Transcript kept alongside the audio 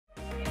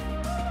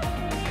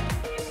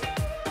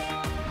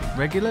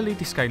Regularly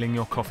descaling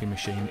your coffee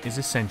machine is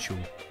essential.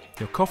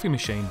 Your coffee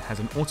machine has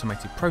an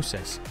automated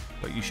process,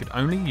 but you should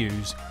only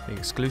use the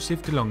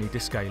exclusive De'Longhi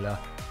Descaler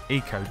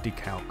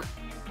EcoDecalk.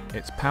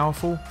 It's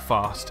powerful,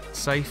 fast,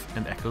 safe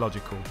and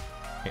ecological.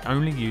 It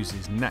only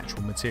uses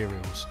natural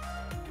materials.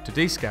 To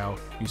descale,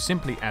 you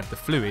simply add the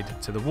fluid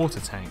to the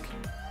water tank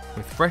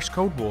with fresh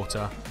cold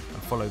water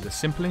and follow the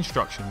simple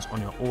instructions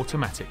on your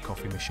automatic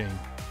coffee machine.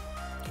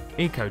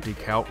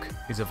 EcoDecalk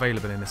is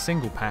available in a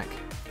single pack,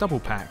 double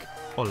pack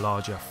or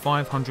larger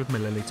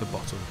 500ml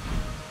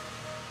bottle.